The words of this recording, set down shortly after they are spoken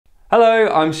Hello,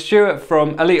 I'm Stuart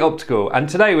from Elite Optical, and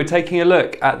today we're taking a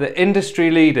look at the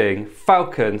industry-leading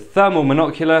Falcon thermal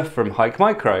monocular from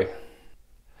HIKMICRO.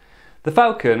 The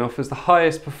Falcon offers the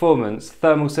highest performance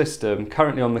thermal system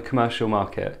currently on the commercial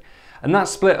market, and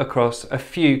that's split across a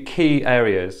few key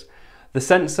areas. The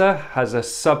sensor has a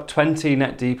sub 20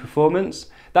 net D performance.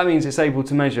 That means it's able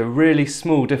to measure really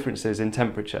small differences in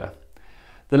temperature.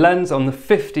 The lens on the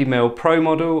 50mm Pro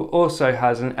model also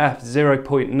has an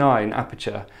f/0.9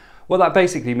 aperture. What that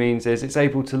basically means is it's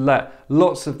able to let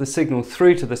lots of the signal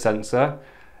through to the sensor,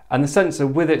 and the sensor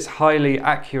with its highly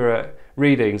accurate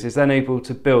readings is then able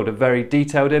to build a very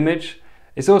detailed image.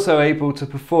 It's also able to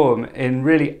perform in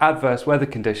really adverse weather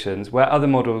conditions where other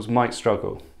models might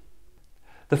struggle.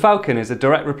 The Falcon is a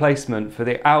direct replacement for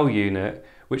the OWL unit,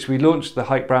 which we launched the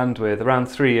Hike brand with around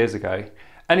 3 years ago.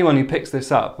 Anyone who picks this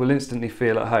up will instantly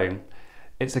feel at home.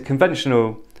 It's a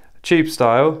conventional tube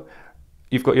style.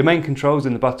 You've got your main controls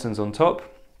in the buttons on top.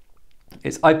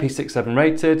 It's IP67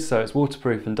 rated, so it's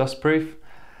waterproof and dustproof,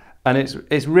 and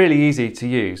it's really easy to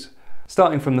use.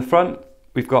 Starting from the front,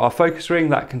 we've got our focus ring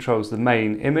that controls the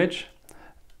main image.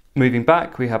 Moving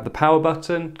back, we have the power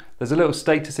button. There's a little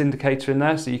status indicator in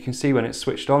there so you can see when it's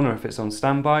switched on or if it's on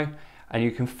standby, and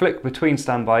you can flick between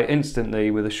standby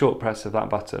instantly with a short press of that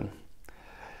button.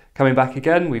 Coming back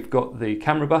again, we've got the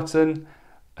camera button.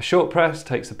 A short press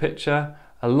takes a picture,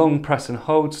 a long press and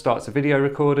hold starts a video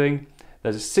recording.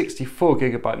 There's a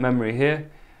 64GB memory here,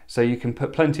 so you can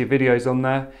put plenty of videos on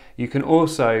there. You can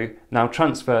also now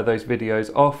transfer those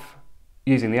videos off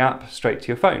using the app straight to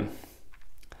your phone.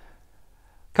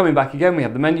 Coming back again, we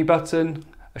have the menu button.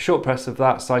 A short press of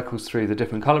that cycles through the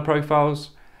different colour profiles.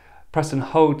 Press and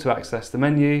hold to access the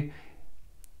menu.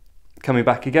 Coming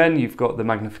back again, you've got the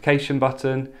magnification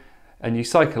button, and you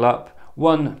cycle up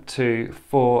 1, 2,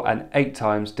 4 and 8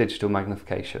 times digital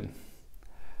magnification.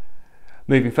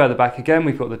 Moving further back again,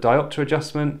 we've got the diopter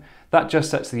adjustment. That just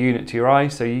sets the unit to your eye,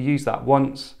 so you use that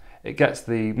once, it gets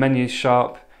the menus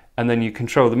sharp, and then you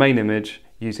control the main image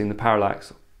using the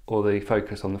parallax or the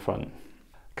focus on the front.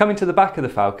 Coming to the back of the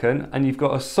Falcon, and you've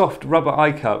got a soft rubber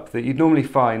eye cup that you'd normally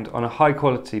find on a high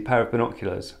quality pair of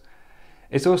binoculars.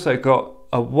 It's also got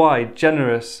a wide,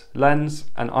 generous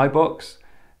lens and eye box.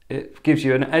 It gives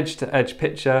you an edge-to-edge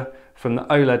picture from the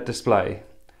OLED display.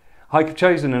 Hike have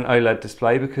chosen an OLED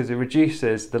display because it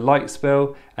reduces the light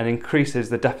spill and increases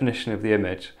the definition of the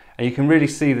image. And you can really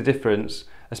see the difference,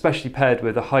 especially paired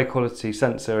with a high-quality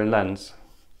sensor and lens.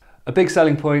 A big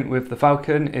selling point with the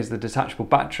Falcon is the detachable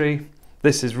battery.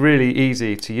 This is really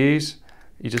easy to use.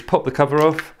 You just pop the cover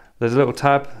off. There's a little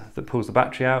tab that pulls the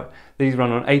battery out. These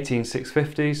run on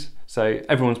 18650s, so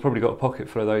everyone's probably got a pocket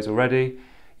full of those already.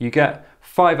 You get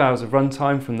 5 hours of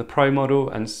runtime from the Pro model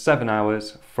and 7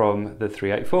 hours from the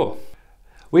 384.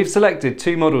 We've selected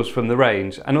 2 models from the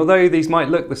range, and although these might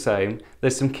look the same,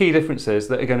 there's some key differences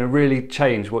that are going to really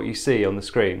change what you see on the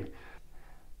screen.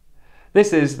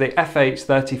 This is the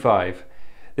FH35.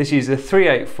 This uses a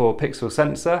 384 pixel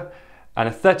sensor and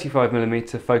a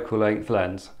 35mm focal length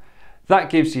lens.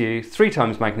 That gives you 3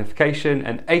 times magnification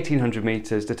and 1800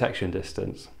 meters detection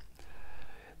distance.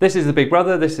 This is the big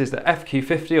brother. This is the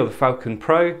FQ50 or the Falcon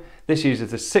Pro. This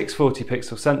uses a 640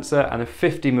 pixel sensor and a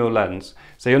 50mm lens.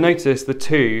 So you'll notice the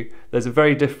two, there's a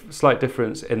very slight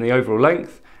difference in the overall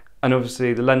length, and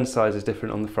obviously the lens size is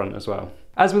different on the front as well.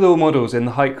 As with all models in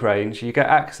the Hike range, you get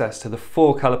access to the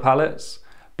 4 colour palettes: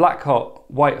 black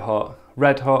hot, white hot,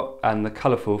 red hot and the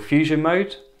colourful fusion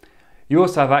mode. You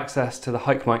also have access to the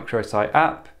HIKMICRO site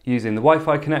app using the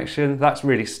Wi-Fi connection. That's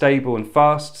really stable and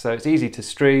fast, so it's easy to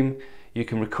stream. You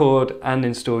can record and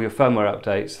install your firmware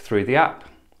updates through the app.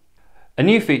 A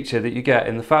new feature that you get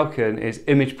in the Falcon is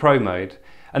Image Pro mode,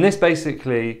 and this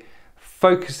basically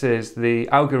focuses the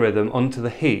algorithm onto the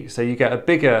heat, so you get a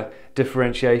bigger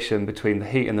differentiation between the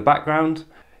heat and the background.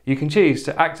 You can choose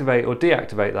to activate or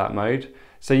deactivate that mode,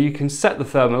 so you can set the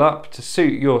thermal up to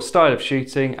suit your style of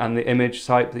shooting and the image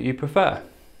type that you prefer.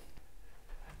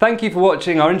 Thank you for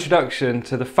watching our introduction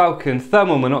to the Falcon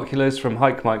thermal monoculars from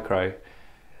HIKMICRO.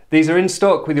 These are in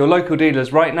stock with your local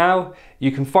dealers right now.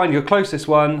 You can find your closest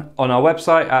one on our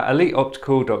website at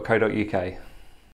eliteoptical.co.uk.